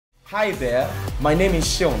Hi there, my name is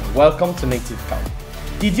Seun. Welcome to Native Camp.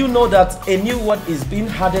 Did you know that a new word is being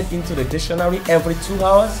added into the dictionary every 2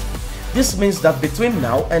 hours? This means that between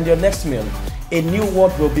now and your next meal, a new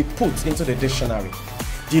word will be put into the dictionary.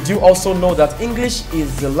 Did you also know that English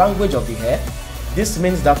is the language of the air? This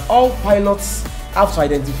means that all pilots have to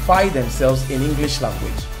identify themselves in English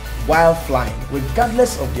language while flying,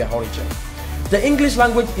 regardless of their origin. The English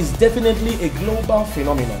language is definitely a global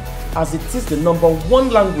phenomenon, as it is the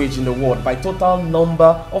 #1 language in the world by total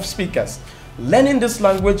number of speakers. Learning this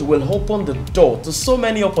language will open the door to so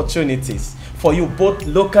many opportunities for you both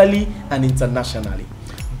locally and internationally.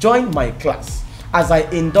 Join my class as I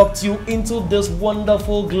induct you into this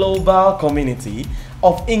wonderful global community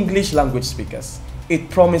of English language speakers. It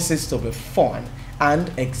promises to be fun and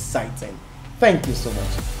exciting. Thank you so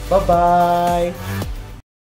much. Bye-bye.